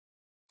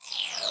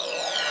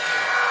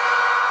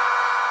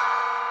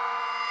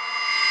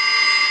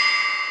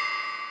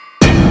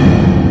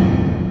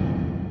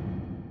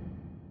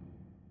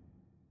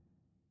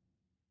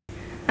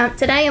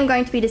Today I'm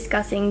going to be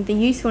discussing the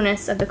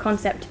usefulness of the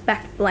concept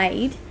backed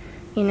blade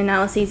in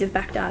analyses of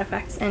backed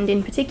artefacts, and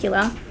in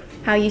particular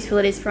how useful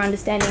it is for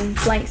understanding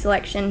blank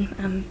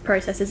selection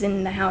processes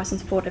in the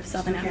Howisson's port of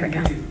Southern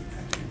Africa.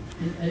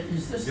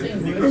 Is this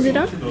thing Is it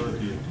on?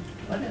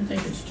 I don't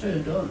think it's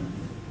turned on.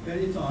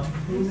 It's on.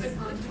 Move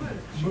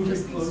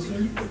it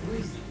closer.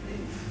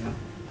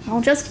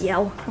 I'll just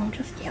yell.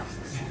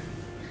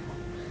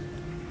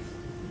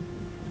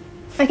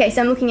 Okay,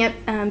 so I'm looking at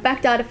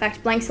backed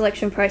artefact blank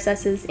selection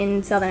processes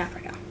in Southern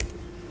Africa.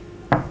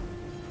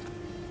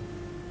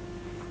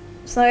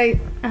 So,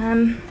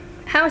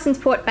 Howisson's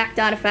port backed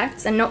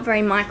artefacts are not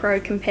very micro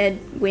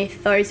compared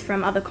with those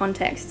from other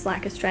contexts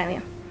like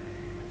Australia.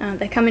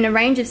 They come in a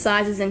range of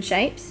sizes and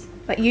shapes,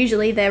 but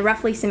usually they're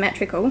roughly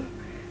symmetrical,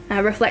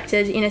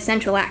 reflected in a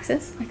central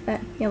axis, like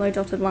that yellow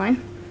dotted line,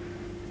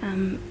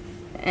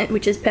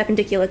 which is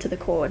perpendicular to the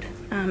chord.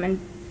 And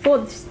for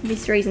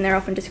this reason, they're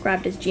often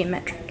described as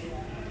geometric.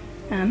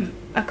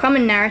 A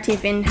common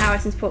narrative in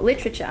Howisson's port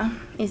literature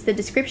is the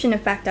description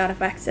of backed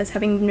artefacts as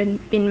having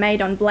been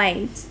made on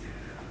blades,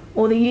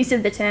 or the use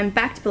of the term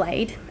backed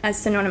blade as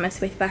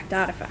synonymous with backed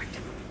artefact.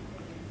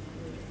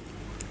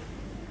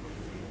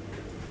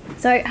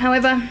 So,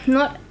 however,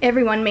 not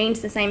everyone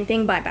means the same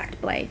thing by backed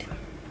blade.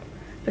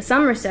 For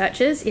some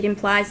researchers, it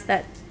implies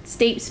that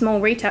steep, small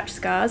retouch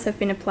scars have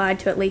been applied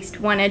to at least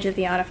one edge of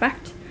the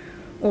artefact,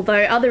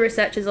 although other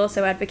researchers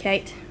also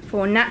advocate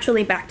for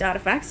naturally backed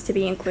artefacts to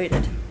be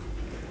included.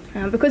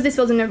 Because this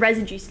wasn't a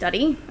residue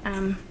study,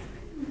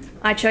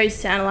 I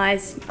chose to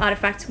analyse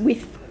artefacts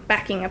with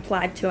backing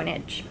applied to an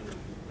edge.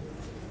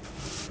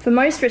 For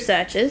most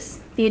researchers,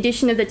 the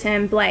addition of the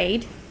term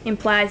blade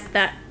implies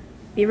that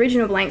the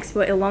original blanks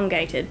were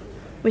elongated,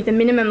 with a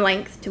minimum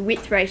length to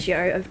width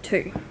ratio of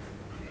 2.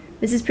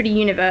 This is pretty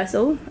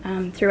universal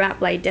throughout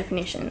blade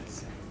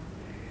definitions.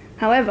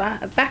 However,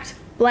 a backed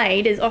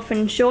blade is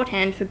often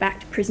shorthand for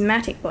backed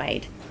prismatic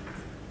blade,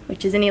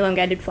 which is an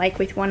elongated flake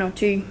with one or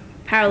two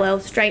parallel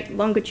straight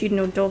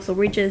longitudinal dorsal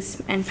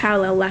ridges and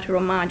parallel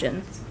lateral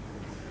margins.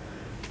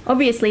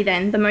 Obviously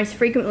then, the most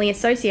frequently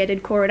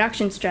associated core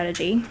reduction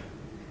strategy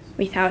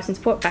with Howisson's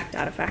port backed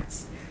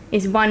artefacts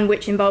is one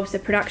which involves the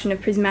production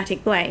of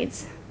prismatic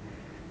blades,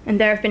 and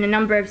there have been a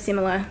number of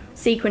similar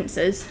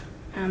sequences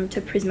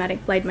to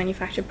prismatic blade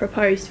manufacture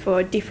proposed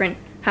for different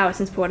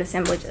Howisson's port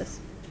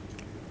assemblages.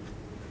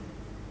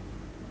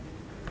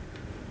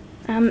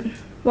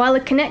 While a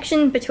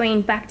connection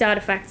between backed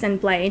artefacts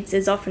and blades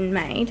is often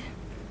made,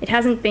 it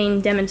hasn't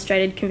been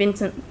demonstrated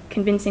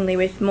convincingly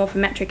with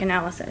morphometric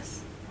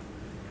analysis.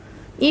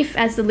 If,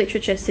 as the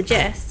literature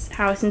suggests,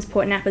 Howisson's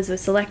port nappers were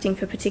selecting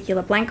for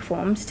particular blank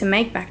forms to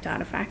make backed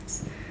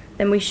artefacts,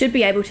 then we should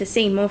be able to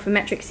see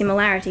morphometric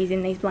similarities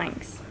in these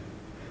blanks,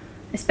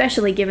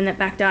 especially given that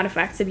backed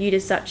artefacts are viewed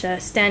as such a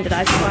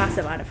standardised class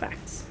of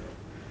artefacts.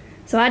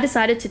 So I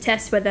decided to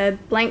test whether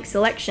blank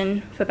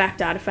selection for backed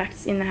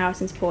artefacts in the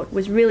Howisson's port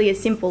was really as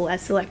simple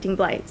as selecting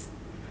blades.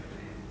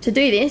 To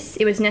do this,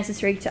 it was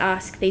necessary to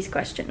ask these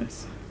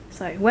questions.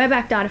 So, were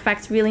backed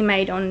artefacts really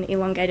made on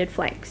elongated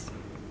flakes?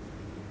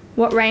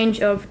 What range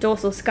of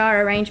dorsal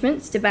scar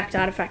arrangements do backed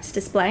artefacts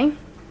display?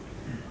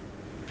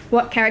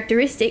 What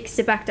characteristics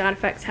do backed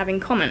artefacts have in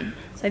common?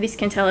 So this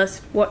can tell us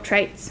what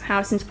traits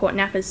Howisson's port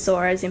nappers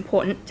saw as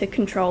important to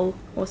control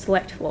or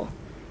select for.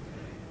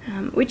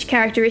 Which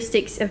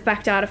characteristics of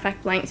backed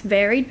artefact blanks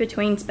varied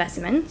between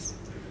specimens,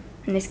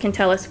 and this can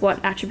tell us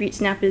what attributes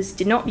nappers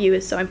did not view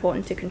as so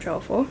important to control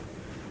for.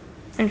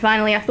 And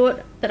finally, I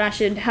thought that I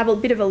should have a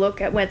bit of a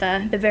look at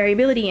whether the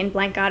variability in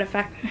backed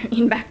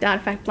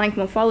artefact blank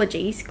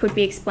morphologies could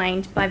be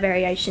explained by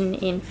variation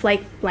in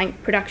flake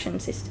blank production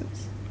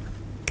systems.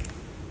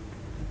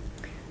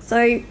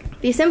 So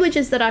the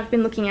assemblages that I've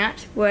been looking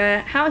at were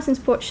Howisson's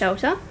port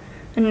shelter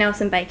and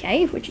Nelson Bay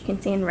Cave, which you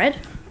can see in red.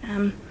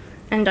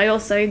 And I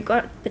also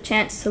got the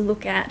chance to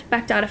look at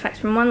backed artefacts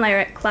from one layer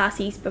at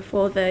Class East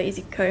before the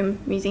Isiko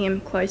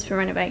Museum closed for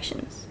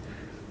renovations.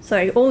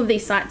 So all of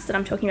these sites that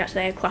I'm talking about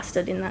today are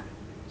clustered in that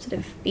sort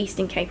of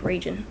Eastern Cape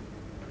region.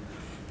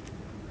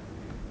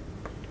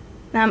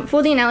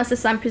 For the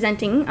analysis I'm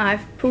presenting,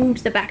 I've pulled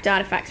the backed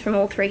artefacts from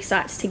all three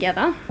sites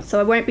together,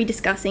 so I won't be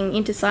discussing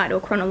inter-site or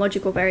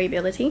chronological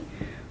variability,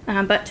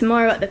 but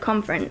tomorrow at the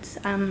conference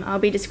I'll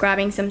be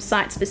describing some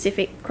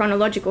site-specific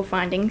chronological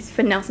findings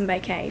for Nelson Bay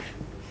Cave.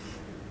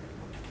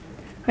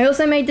 I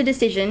also made the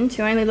decision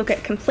to only look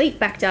at complete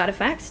backed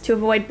artefacts to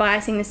avoid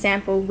biasing the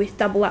sample with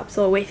double-ups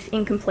or with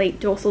incomplete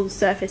dorsal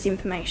surface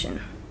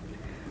information.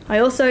 I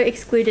also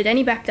excluded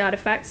any backed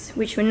artefacts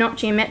which were not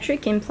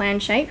geometric in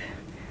plan shape,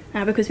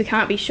 because we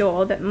can't be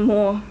sure that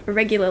more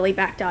irregularly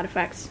backed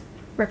artefacts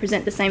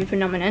represent the same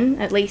phenomenon,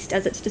 at least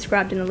as it's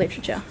described in the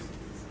literature.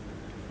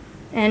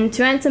 And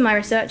to answer my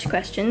research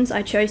questions,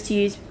 I chose to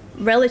use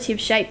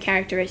relative shape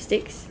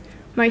characteristics,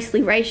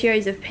 mostly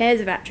ratios of pairs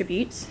of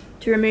attributes,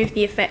 to remove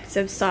the effects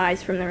of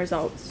size from the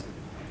results.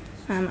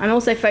 I'm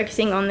also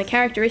focusing on the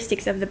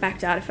characteristics of the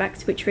backed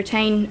artefacts which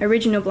retain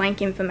original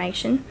blank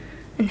information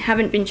and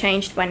haven't been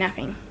changed by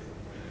napping.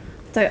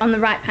 So on the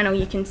right panel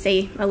you can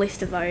see a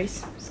list of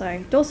those.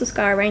 So dorsal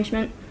scar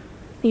arrangement,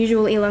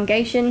 usual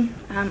elongation.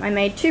 I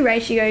made two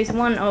ratios,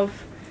 one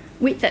of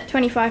width at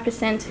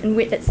 25% and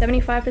width at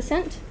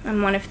 75%,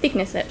 and one of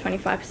thickness at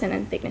 25%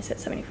 and thickness at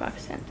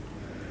 75%.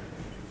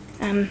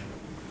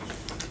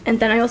 And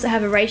then I also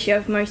have a ratio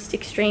of most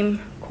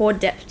extreme chord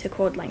depth to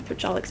chord length,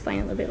 which I'll explain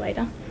a little bit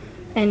later,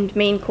 and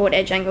mean chord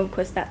edge angle,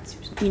 because that's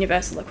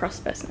universal across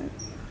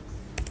specimens.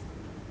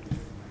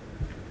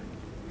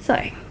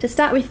 So, to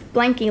start with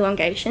blank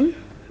elongation,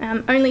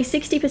 only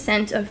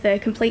 60% of the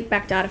complete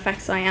backed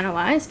artefacts I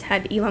analysed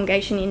had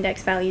elongation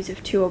index values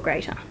of 2 or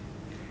greater.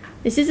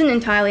 This isn't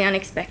entirely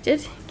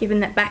unexpected, given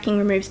that backing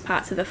removes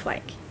parts of the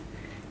flake.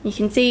 You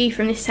can see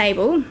from this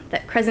table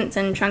that crescents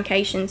and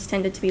truncations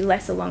tended to be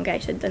less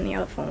elongated than the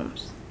other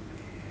forms.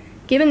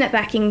 Given that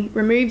backing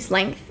removes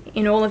length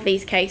in all of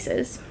these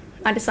cases,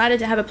 I decided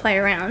to have a play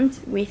around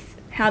with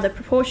how the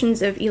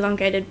proportions of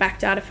elongated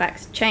backed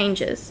artefacts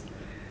changes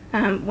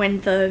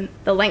when the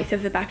length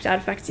of the backed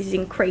artefacts is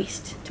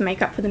increased to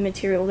make up for the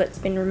material that's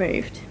been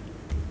removed.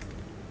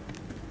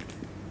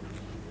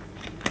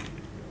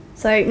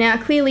 So now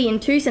clearly in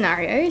two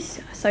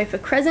scenarios, so for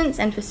crescents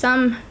and for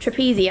some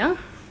trapezia,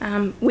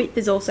 width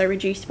is also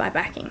reduced by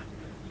backing.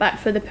 But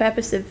for the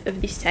purpose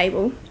of this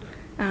table,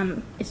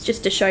 it's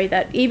just to show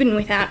that even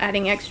without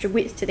adding extra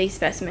width to these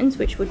specimens,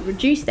 which would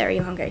reduce their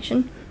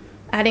elongation,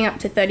 adding up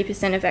to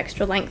 30% of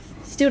extra length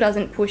still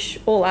doesn't push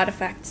all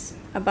artefacts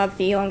above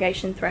the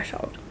elongation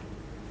threshold.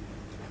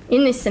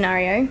 In this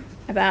scenario,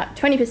 about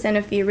 20%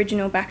 of the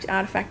original backed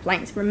artefact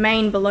lengths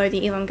remain below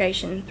the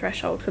elongation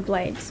threshold for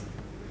blades.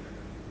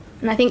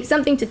 And I think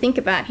something to think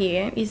about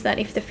here is that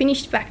if the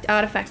finished backed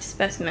artefact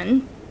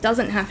specimen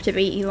doesn't have to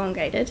be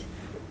elongated,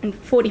 and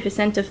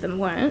 40% of them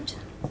weren't,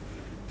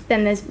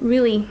 then there's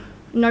really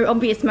no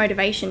obvious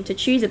motivation to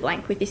choose a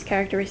blank with this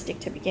characteristic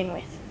to begin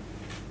with.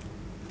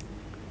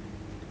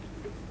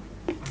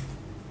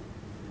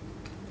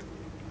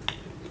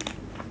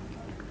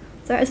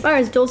 So as far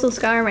as dorsal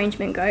scar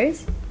arrangement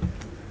goes,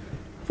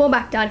 4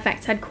 backed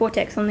artefacts had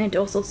cortex on their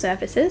dorsal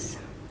surfaces,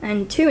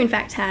 and 2 in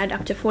fact had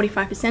up to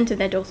 45% of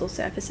their dorsal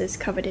surfaces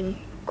covered in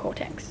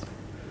cortex.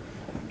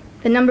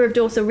 The number of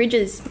dorsal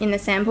ridges in the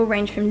sample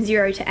ranged from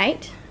 0 to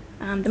 8.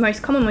 The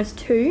most common was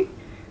 2,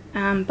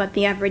 but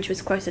the average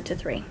was closer to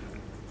 3.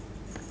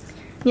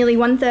 Nearly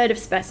 1/3 of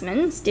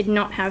specimens did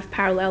not have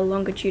parallel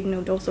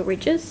longitudinal dorsal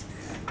ridges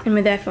and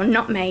were therefore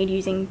not made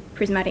using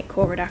prismatic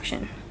core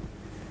reduction.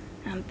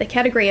 The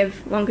category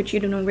of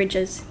longitudinal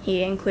ridges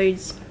here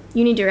includes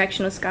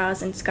unidirectional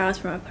scars and scars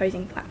from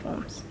opposing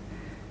platforms.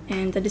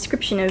 And the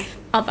description of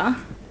other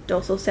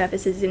dorsal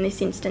surfaces in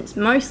this instance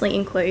mostly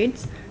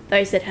includes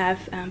those that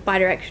have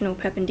bidirectional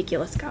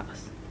perpendicular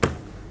scars.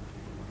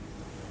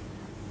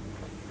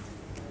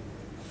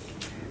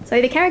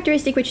 So the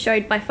characteristic which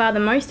showed by far the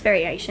most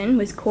variation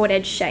was chord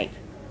edge shape.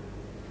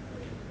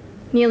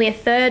 Nearly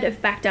 1/3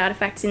 of backed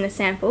artefacts in the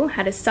sample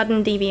had a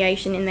sudden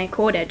deviation in their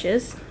chord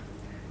edges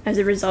as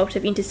a result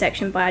of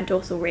intersection by a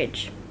dorsal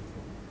ridge.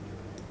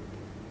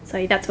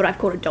 So that's what I've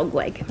called a dog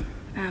leg.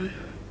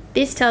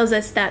 This tells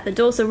us that the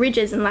dorsal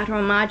ridges and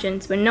lateral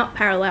margins were not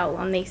parallel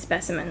on these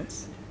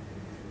specimens.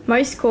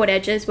 Most chord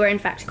edges were in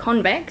fact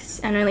convex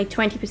and only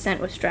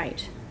 20% were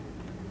straight.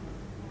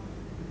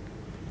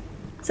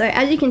 So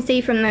as you can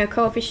see from the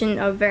coefficient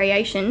of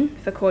variation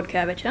for chord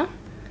curvature,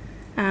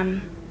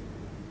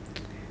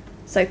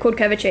 so chord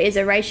curvature is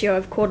a ratio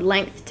of chord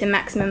length to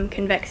maximum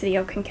convexity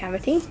or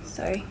concavity.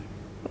 So,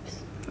 oops,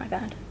 my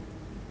bad.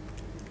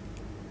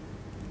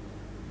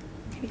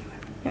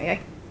 There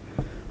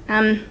we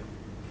go.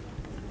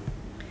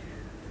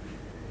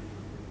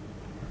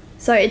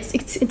 So it's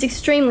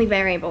extremely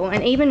variable,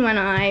 and even when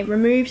I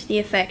removed the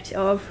effect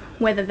of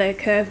whether the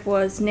curve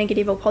was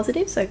negative or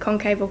positive, so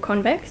concave or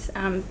convex,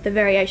 the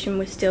variation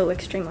was still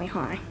extremely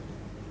high.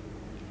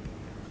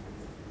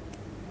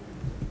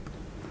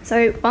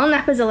 So while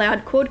Nappers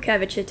allowed chord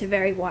curvature to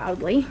vary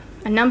wildly,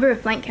 a number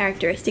of blank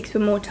characteristics were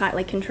more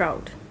tightly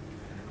controlled.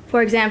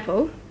 For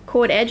example,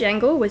 chord edge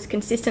angle was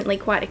consistently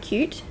quite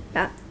acute,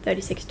 about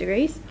 36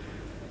 degrees,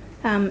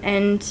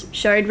 and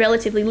showed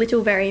relatively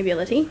little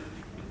variability,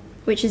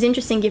 which is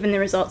interesting given the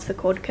results for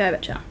chord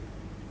curvature.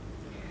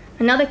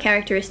 Another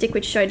characteristic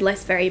which showed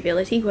less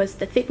variability was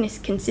the thickness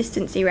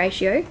consistency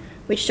ratio,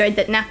 which showed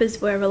that nappers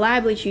were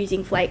reliably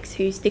choosing flakes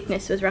whose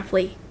thickness was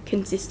roughly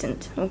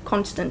consistent or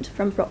constant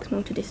from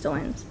proximal to distal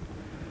ends.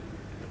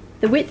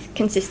 The width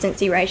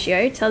consistency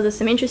ratio tells us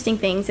some interesting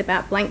things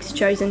about blanks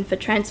chosen for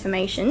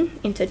transformation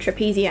into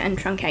trapezia and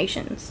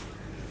truncations.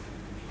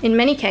 In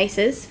many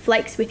cases,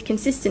 flakes with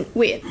consistent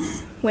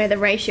widths, where the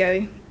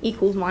ratio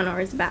equals 1 or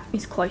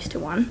is close to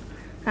 1,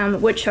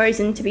 were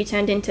chosen to be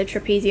turned into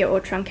trapezia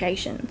or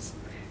truncations.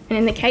 And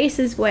in the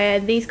cases where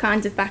these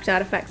kinds of backed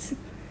artefacts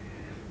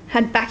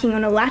had backing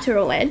on a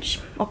lateral edge,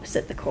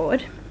 opposite the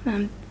chord,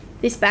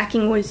 this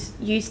backing was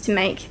used to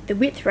make the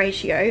width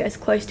ratio as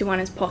close to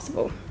 1 as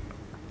possible.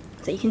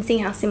 So you can see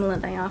how similar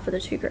they are for the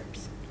two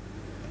groups.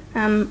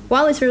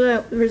 While this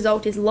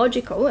result is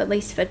logical, at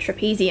least for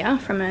trapezia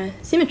from a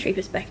symmetry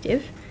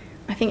perspective,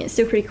 I think it's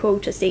still pretty cool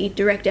to see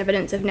direct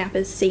evidence of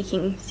nappers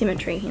seeking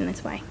symmetry in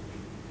this way.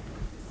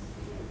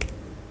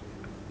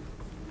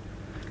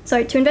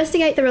 So to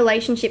investigate the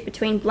relationship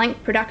between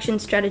blank production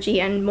strategy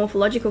and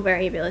morphological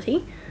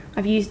variability,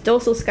 I've used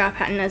dorsal scar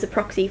pattern as a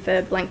proxy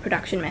for blank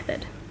production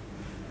method.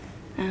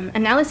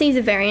 Analyses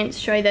of variance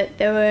show that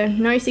there were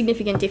no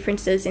significant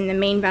differences in the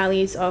mean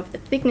values of the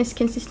thickness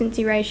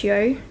consistency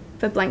ratio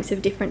for blanks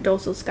of different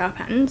dorsal scar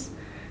patterns,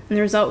 and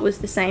the result was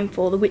the same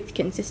for the width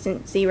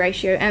consistency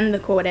ratio and the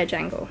chord edge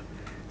angle.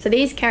 So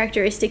these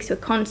characteristics were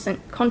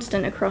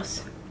constant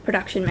across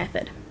production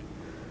method.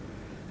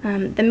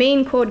 The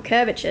mean chord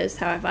curvatures,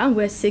 however,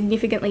 were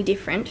significantly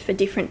different for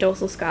different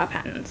dorsal scar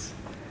patterns.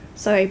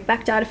 So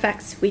backed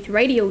artefacts with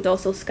radial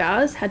dorsal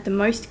scars had the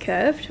most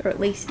curved, or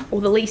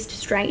the least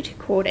straight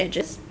chord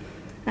edges,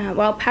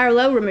 while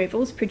parallel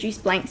removals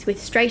produced blanks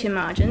with straighter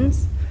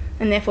margins,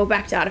 and therefore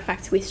backed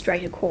artefacts with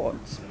straighter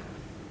chords.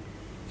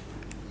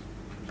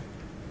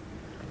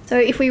 So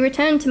if we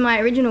return to my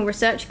original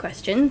research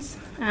questions,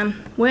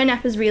 were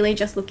nappers really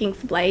just looking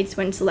for blades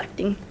when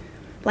selecting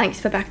blanks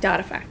for backed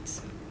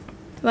artefacts?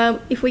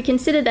 Well, if we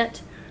consider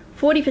that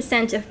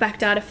 40% of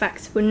backed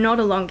artefacts were not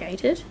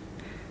elongated,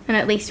 and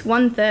at least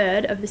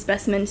 1/3 of the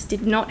specimens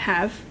did not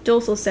have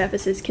dorsal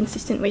surfaces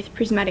consistent with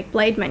prismatic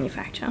blade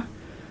manufacture,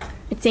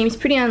 it seems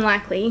pretty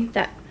unlikely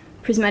that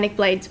prismatic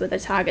blades were the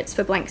targets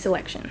for blank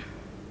selection.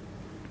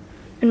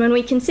 And when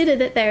we consider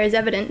that there is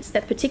evidence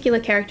that particular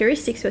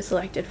characteristics were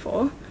selected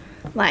for,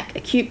 like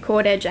acute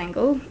chord edge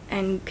angle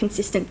and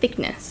consistent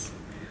thickness,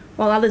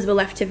 while others were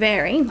left to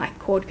vary, like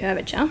chord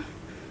curvature,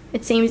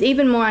 it seems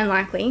even more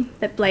unlikely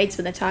that blades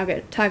were the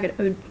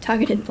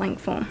targeted blank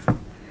form.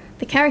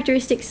 The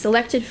characteristics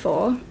selected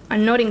for are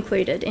not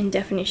included in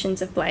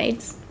definitions of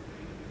blades,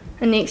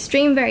 and the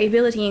extreme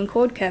variability in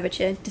chord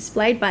curvature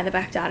displayed by the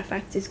backed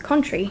artefacts is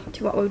contrary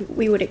to what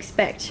we would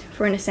expect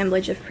for an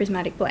assemblage of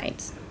prismatic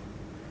blades.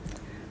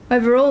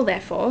 Overall,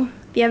 therefore,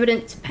 the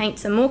evidence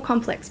paints a more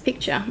complex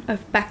picture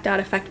of backed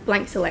artefact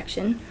blank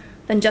selection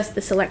than just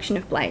the selection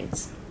of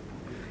blades.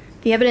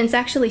 The evidence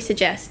actually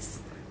suggests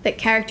that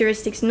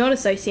characteristics not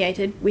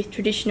associated with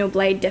traditional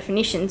blade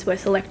definitions were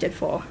selected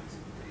for.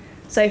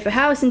 So for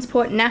Howisson's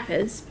Port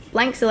nappers,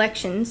 blank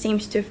selection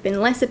seems to have been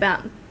less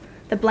about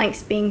the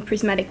blanks being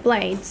prismatic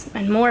blades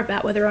and more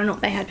about whether or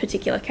not they had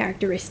particular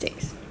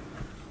characteristics.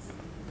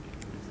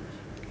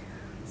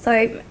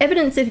 So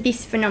evidence of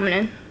this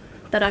phenomenon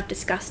that I've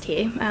discussed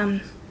here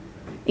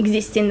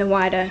exists in the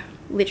wider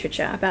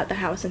literature about the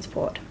Howisson's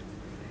Port.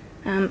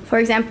 For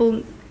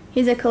example,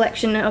 here's a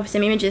collection of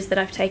some images that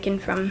I've taken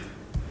from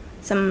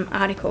some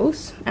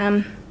articles,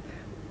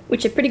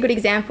 which are pretty good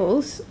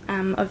examples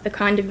of the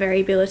kind of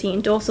variability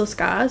in dorsal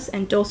scars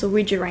and dorsal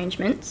ridge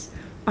arrangements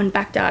on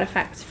backed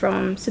artefacts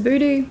from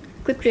Cebudu,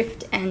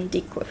 Klipdrift and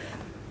Diepkloof.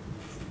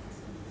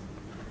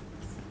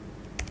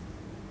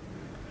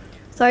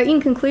 So in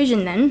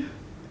conclusion then,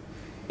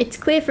 it's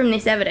clear from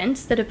this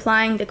evidence that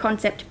applying the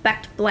concept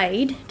backed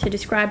blade to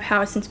describe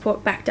Howisson's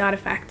Port backed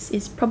artefacts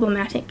is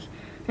problematic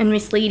and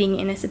misleading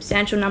in a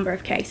substantial number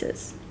of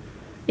cases.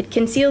 It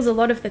conceals a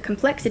lot of the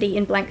complexity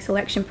in blank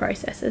selection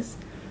processes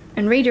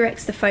and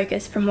redirects the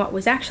focus from what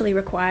was actually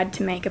required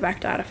to make a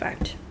backed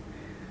artefact.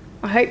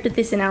 I hope that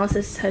this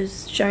analysis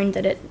has shown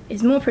that it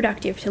is more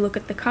productive to look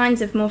at the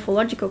kinds of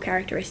morphological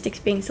characteristics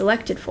being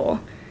selected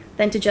for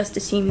than to just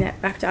assume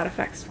that backed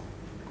artefacts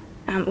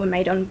were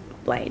made on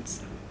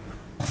blades.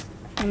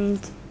 And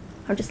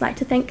I'd just like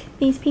to thank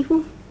these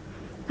people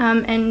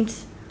and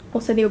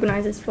also the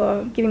organisers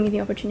for giving me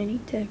the opportunity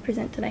to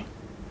present today.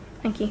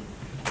 Thank you.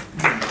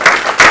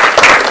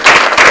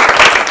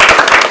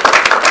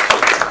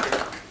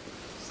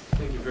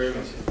 Thank you very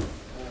much.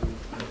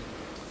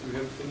 Do we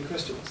have any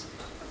questions?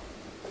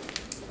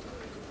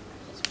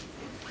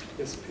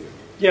 Yes, Peter.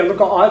 Yeah,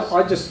 look,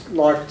 I'd just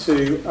like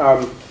to,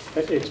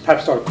 it's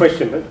perhaps not a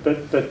question,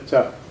 but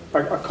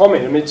a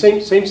comment. I mean, it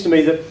seems to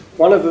me that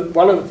one of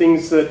the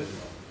things that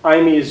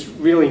Amy is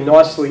really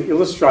nicely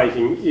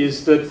illustrating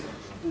is that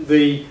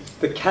the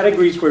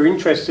categories we're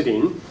interested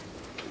in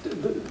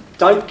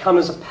don't come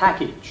as a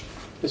package.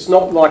 It's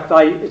not like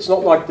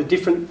the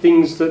different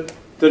things that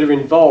are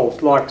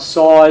involved, like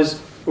size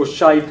or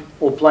shape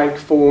or blank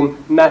form,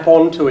 map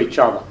onto each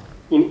other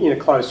in a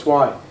close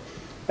way.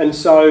 And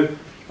so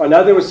I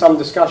know there was some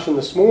discussion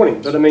this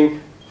morning, but I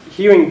mean,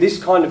 hearing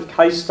this kind of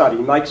case study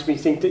makes me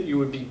think that you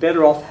would be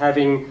better off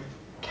having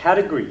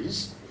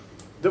categories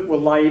that were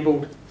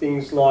labelled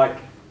things like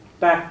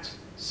backed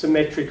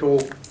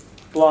symmetrical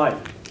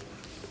blade,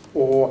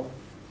 or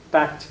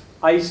backed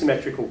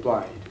asymmetrical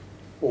blade,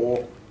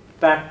 or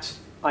backed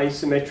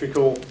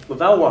asymmetrical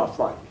Levallois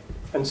flake,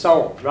 and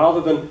so on.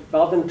 Rather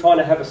than trying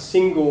to have a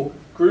single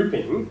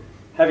grouping,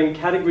 having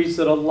categories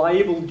that are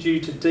labelled you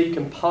to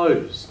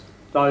decompose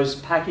those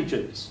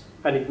packages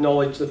and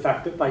acknowledge the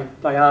fact that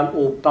they aren't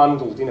all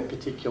bundled in a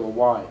particular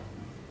way.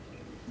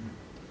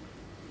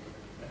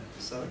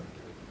 So?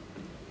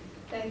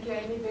 Thank you,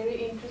 Amy.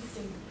 Very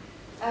interesting.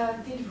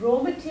 Did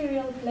raw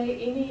material play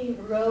any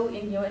role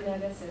in your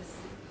analysis?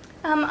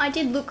 I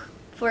did look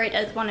for it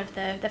as one of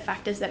the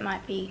factors that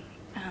might be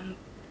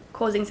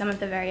causing some of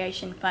the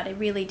variation, but it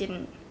really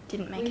didn't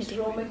make a difference. Which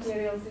raw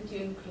materials did you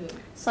include?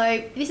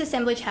 So this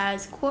assemblage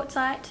has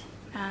quartzite,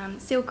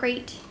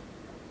 silkrete,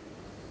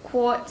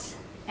 quartz,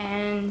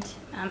 and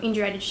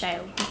indurated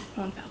shale,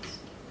 hornfels.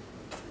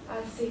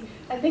 I see.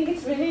 I think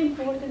it's really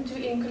important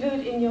to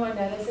include in your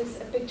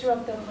analysis a picture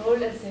of the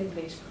whole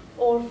assemblage,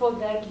 or for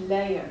that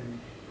layer.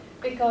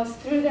 Because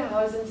through the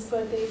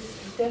Hausenspurt,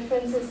 there's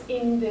differences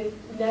in the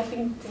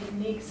knapping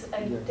techniques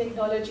and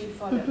technology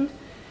followed.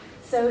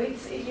 So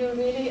you're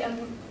really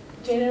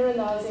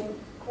generalizing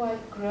quite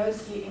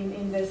grossly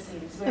in this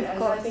sense.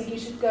 Whereas I think you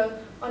should go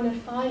on a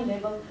fine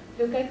level,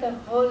 look at the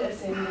whole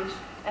assemblage,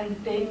 and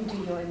then do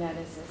your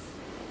analysis.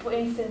 For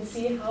instance,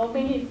 see how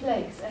many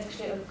flakes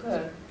actually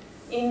occur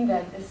in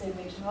that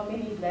assemblage, how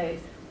many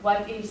blades,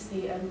 what is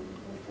the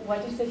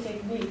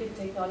technique, the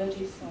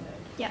technology is followed.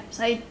 Yeah,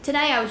 so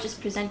today I was just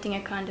presenting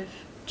a kind of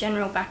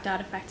general backed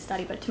artefact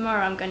study, but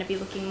tomorrow I'm going to be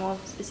looking more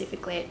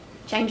specifically at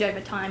change over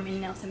time in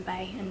Nelson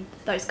Bay and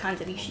those kinds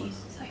of issues.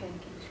 So.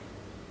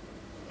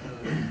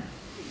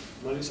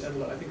 Molly's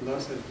and I think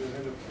Lars had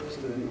hand up first,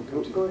 and then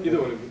we'll come to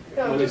either one of you.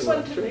 Yeah, I just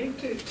want to link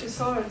to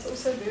SAfA. It's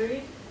also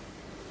very,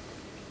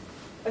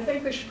 I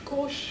think we should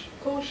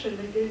caution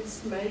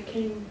against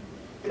making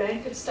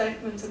blanket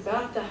statements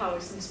about the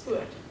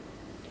Hausenspurt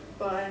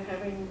by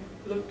having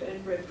looked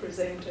and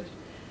represented.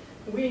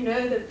 We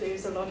know that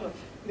there's a lot of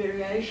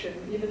variation,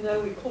 even though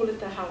we call it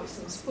the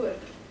Hausenspurt.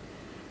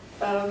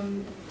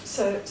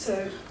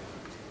 So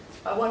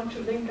I want to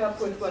link up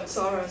with what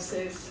Sarah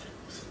says.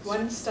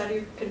 One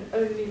study can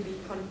only be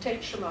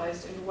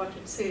contextualized in what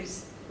it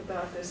says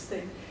about this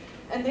thing.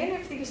 And then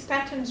if these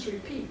patterns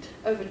repeat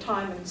over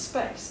time and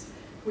space,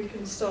 we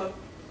can start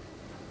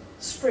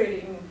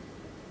spreading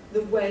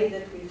the way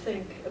that we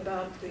think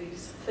about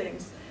these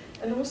things.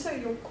 And also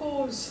your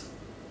cause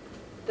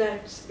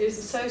that is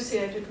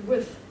associated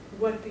with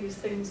what these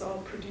things are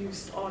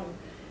produced on.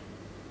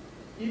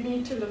 You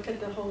need to look at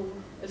the whole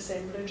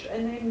assemblage.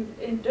 And then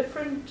in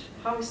different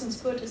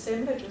Hausenspurt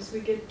assemblages, we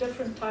get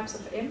different types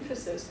of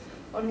emphasis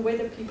on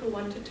whether people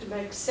wanted to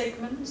make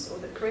segments or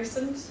the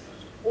crescents,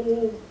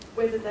 or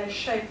whether they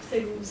shape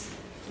things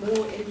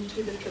more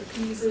into the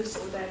trapezes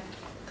or that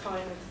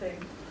kind of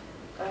thing.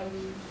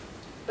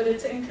 But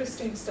it's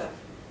interesting stuff.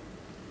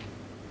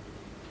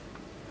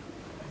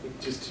 I think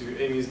just to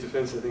Amy's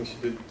defense, I think she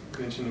did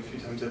mention a few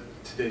times that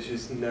today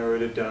she's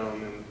narrowed it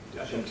down, and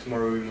I think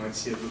tomorrow we might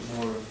see a bit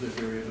more of the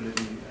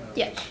variability,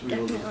 which we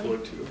will look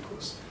forward to, of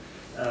course.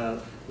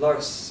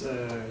 Lars,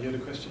 you had a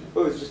question?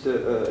 Oh, it's just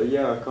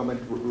a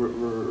comment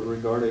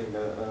regarding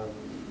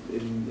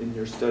in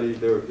your study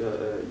there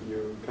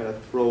you kind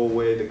of throw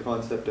away the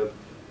concept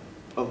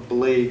of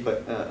blade,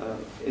 but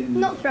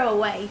not throw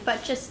away,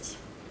 but just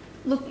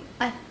look.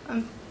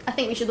 I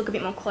think we should look a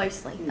bit more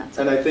closely. That's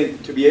and I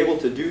think to be able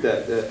to do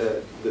that,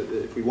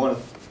 if we want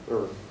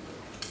to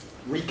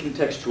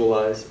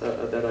recontextualize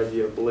that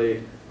idea of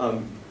blade,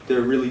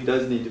 there really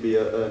does need to be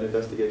an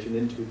investigation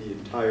into the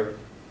entire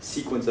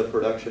sequence of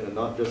production and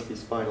not just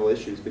these final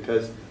issues,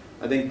 because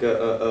I think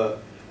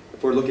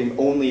if we're looking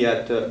only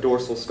at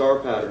dorsal scar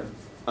pattern,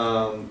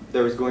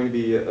 there is going to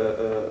be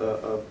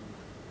a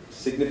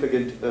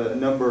significant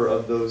number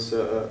of those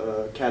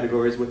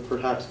categories with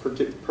perhaps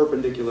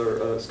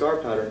perpendicular scar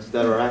patterns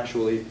that are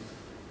actually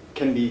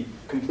can be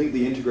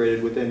completely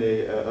integrated within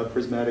a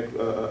prismatic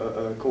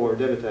core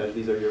debitage.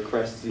 These are your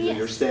crests, these are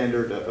your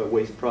standard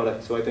waste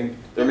products. So I think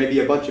there may be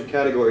a bunch of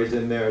categories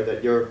in there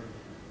that you're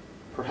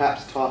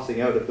perhaps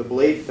tossing out of the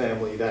blade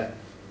family that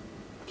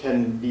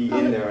can be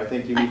in there. I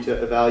think you need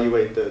to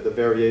evaluate the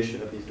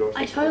variation of these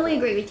dorsal. I totally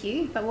agree with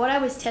you, but what I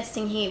was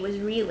testing here was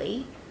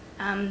really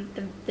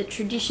the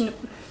traditional,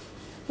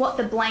 what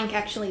the blank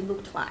actually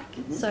looked like.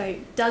 So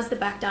does the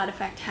backed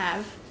artefact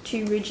have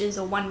two ridges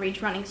or one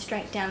ridge running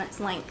straight down its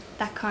length,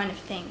 that kind of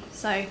thing.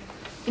 So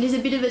it is a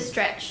bit of a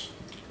stretch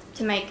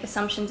to make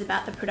assumptions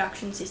about the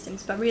production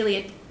systems, but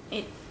really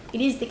it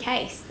is the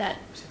case that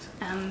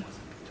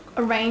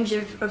a range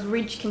of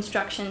ridge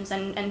constructions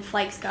and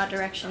flake scar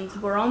directions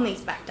were on these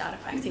backed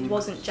artefacts. It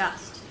wasn't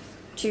just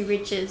two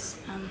ridges.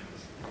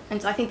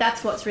 And so I think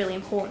that's what's really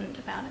important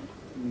about it,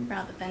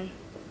 rather than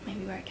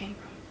maybe where it came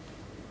from.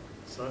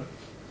 So?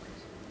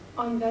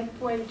 On that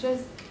point,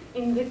 just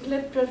in the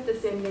clip drift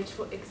assemblage,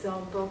 for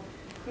example,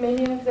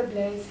 many of the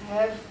blades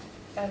have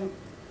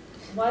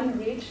one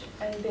ridge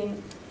and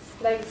then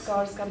flake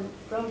scars come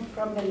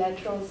from the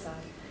lateral side.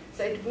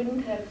 So it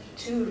wouldn't have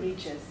two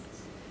ridges.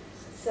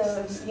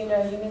 So, you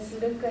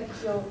must look at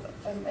your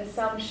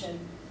assumption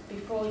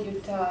before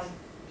you tie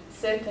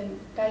certain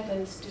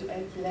patterns to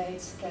a blade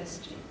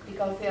strategy,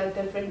 because there are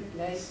different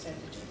blade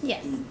strategies.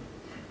 Yes.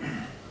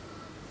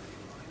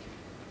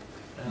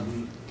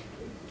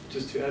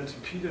 Just to add to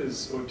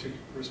Peter's, or to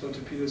respond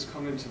to Peter's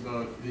comment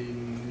about the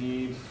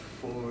need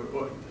for,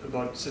 or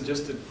about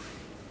suggested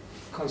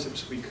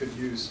concepts we could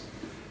use,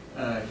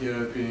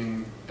 here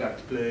being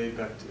backed blade,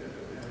 backed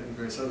and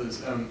various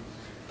others.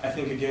 I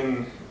think,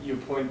 again, your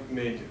point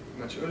made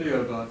much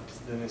earlier about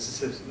the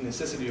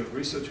necessity of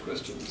research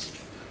questions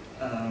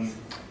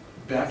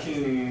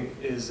backing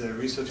is a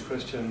research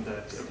question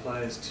that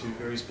applies to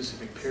very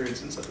specific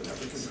periods in Southern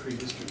African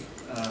prehistory.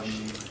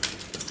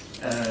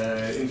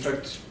 In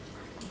fact,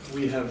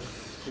 we have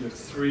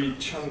 3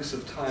 chunks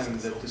of time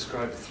that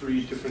describe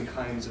 3 different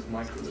kinds of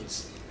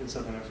microliths in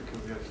Southern Africa.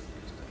 We have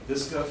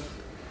this stuff,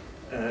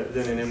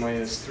 then in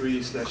MIS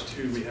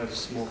 3/2 we have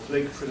small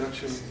flake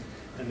production,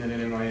 and then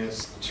in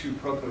MIS 2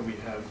 proper we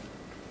have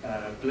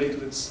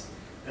bladelets,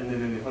 and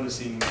then in the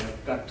Holocene we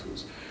have back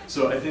tools.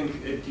 So I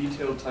think a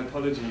detailed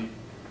typology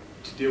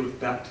to deal with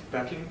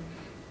backing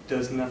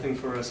does nothing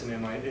for us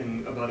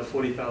in about a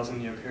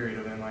 40,000 year period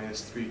of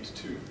MIS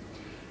 3-2.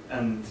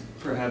 And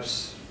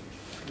perhaps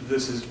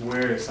this is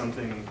where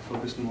something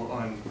focused more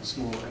on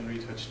small and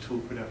retouched tool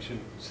production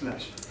 /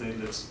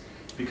 bladelets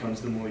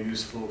becomes the more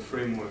useful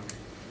framework.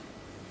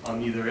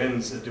 On either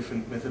ends, a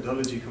different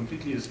methodology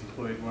completely is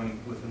employed, one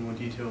with a more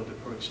detailed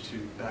approach to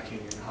backing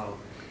and how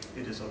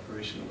it is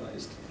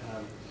operationalized.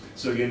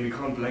 So again, we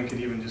can't blanket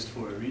even just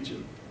for a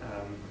region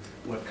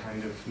what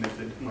kind of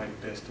method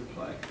might best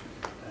apply.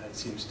 It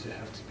seems to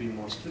have to be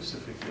more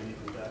specific than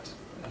even that.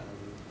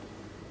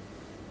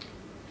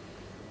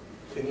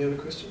 Any other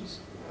questions?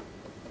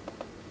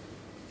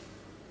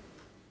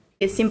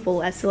 As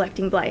simple as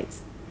selecting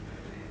blades.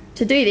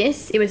 To do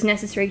this, it was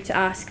necessary to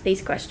ask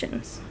these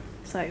questions.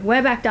 So,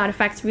 were backed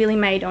artifacts really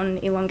made on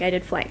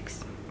elongated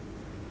flakes?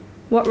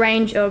 What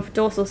range of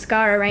dorsal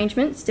scar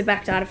arrangements do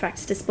backed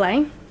artifacts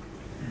display?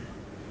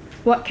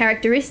 What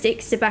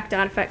characteristics do backed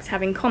artifacts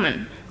have in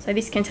common? So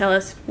this can tell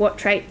us what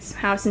traits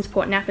Howisson's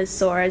Port Nappers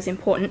saw as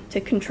important to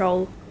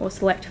control or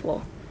select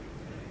for.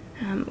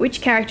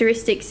 Which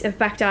characteristics of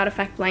backed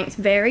artifact blanks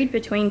varied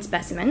between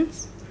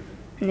specimens?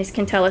 And this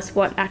can tell us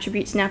what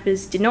attributes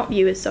Nappers did not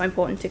view as so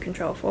important to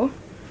control for.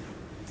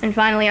 And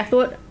finally, I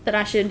thought that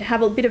I should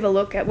have a bit of a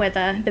look at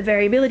whether the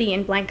variability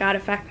in backed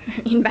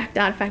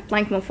artifact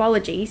blank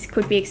morphologies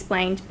could be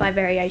explained by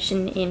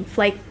variation in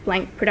flake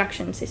blank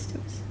production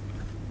systems.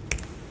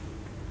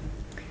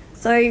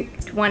 So,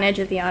 to one edge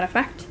of the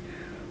artifact,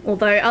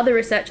 although other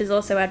researchers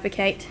also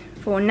advocate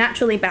for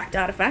naturally backed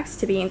artifacts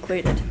to be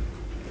included.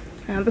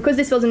 Because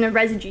this wasn't a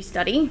residue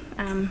study,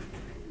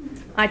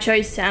 I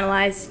chose to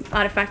analyse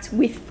artifacts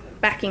with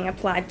backing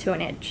applied to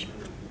an edge.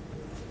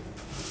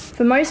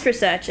 For most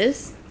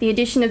researchers, the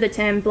addition of the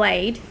term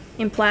blade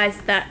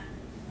implies that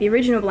the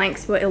original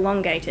blanks were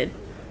elongated,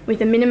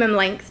 with a minimum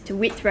length to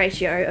width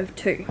ratio of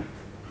 2.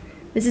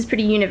 This is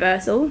pretty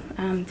universal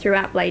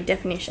throughout blade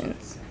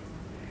definitions.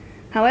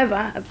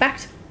 However, a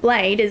backed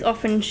blade is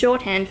often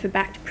shorthand for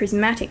backed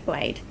prismatic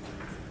blade,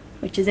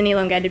 which is an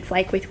elongated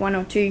flake with 1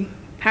 or 2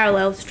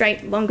 parallel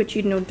straight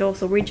longitudinal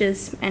dorsal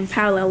ridges and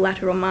parallel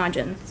lateral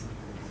margins.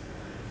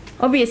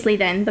 Obviously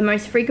then, the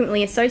most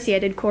frequently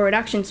associated core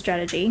reduction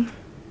strategy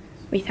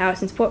with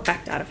Howisson's Port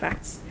backed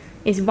artifacts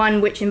is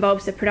one which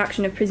involves the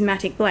production of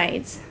prismatic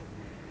blades,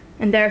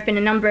 and there have been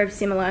a number of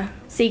similar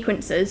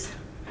sequences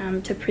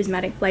to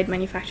prismatic blade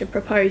manufacture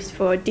proposed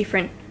for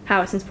different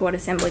Howisson's Port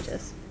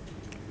assemblages.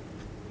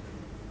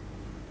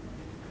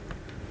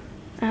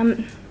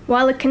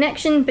 While a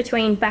connection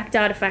between backed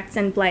artifacts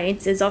and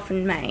blades is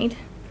often made,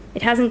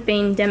 it hasn't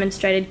been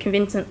demonstrated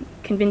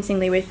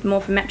convincingly with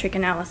morphometric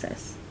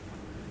analysis.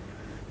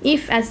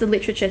 If, as the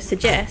literature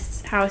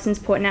suggests, Howisson's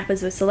Port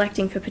Nappers were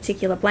selecting for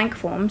particular blank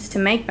forms to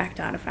make backed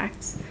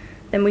artifacts,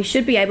 then we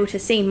should be able to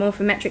see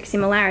morphometric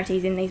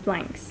similarities in these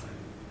blanks,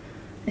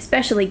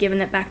 especially given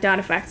that backed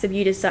artifacts are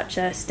viewed as such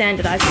a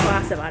standardised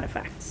class of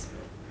artifacts.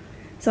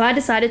 So I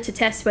decided to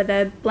test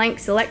whether blank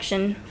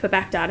selection for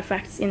backed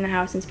artifacts in the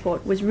Howisson's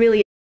Port was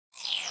really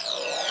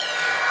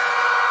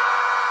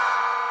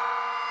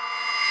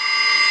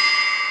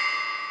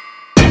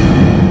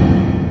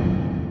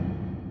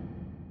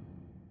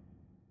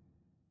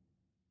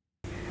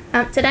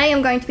Today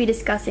I'm going to be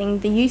discussing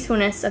the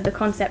usefulness of the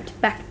concept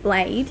backed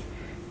blade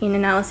in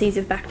analyses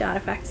of backed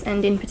artifacts,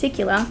 and in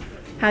particular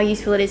how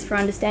useful it is for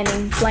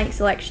understanding blank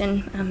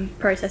selection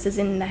processes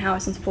in the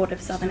Howisson's Port of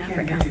Southern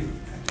Africa.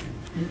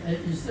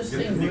 Is this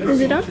thing working?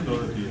 Is it on?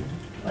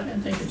 I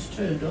don't think it's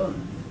turned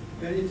on.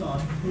 It's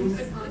on. Move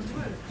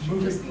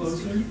it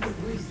closer.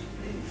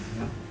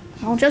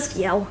 I'll just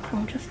yell.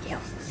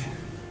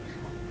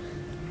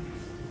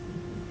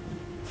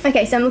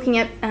 Okay, so I'm looking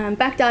at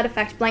backed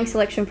artifact blank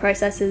selection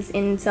processes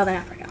in Southern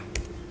Africa.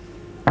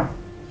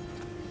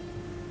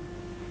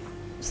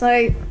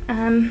 So,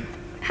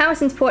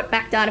 Howisson's Port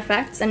backed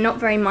artifacts are not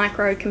very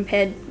micro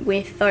compared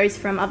with those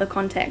from other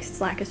contexts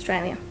like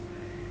Australia.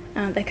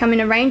 They come in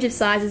a range of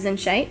sizes and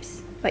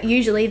shapes, but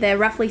usually they're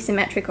roughly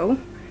symmetrical,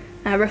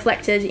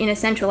 reflected in a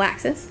central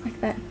axis, like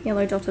that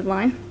yellow dotted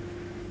line,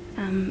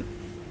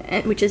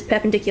 which is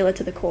perpendicular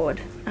to the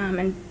chord.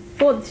 And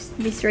for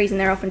this reason,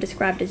 they're often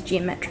described as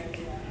geometric.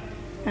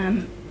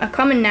 A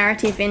common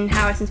narrative in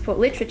Howisson's Port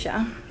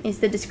literature is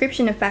the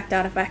description of backed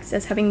artifacts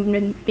as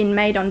having been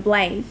made on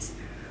blades,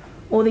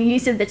 or the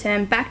use of the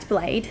term backed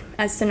blade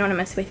as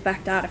synonymous with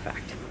backed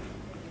artifact.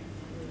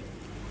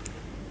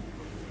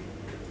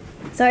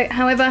 So,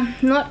 however,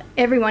 not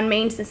everyone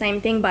means the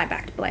same thing by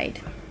backed blade.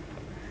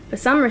 For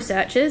some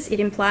researchers, it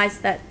implies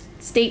that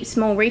Steep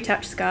small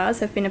retouch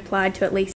scars have been applied to at least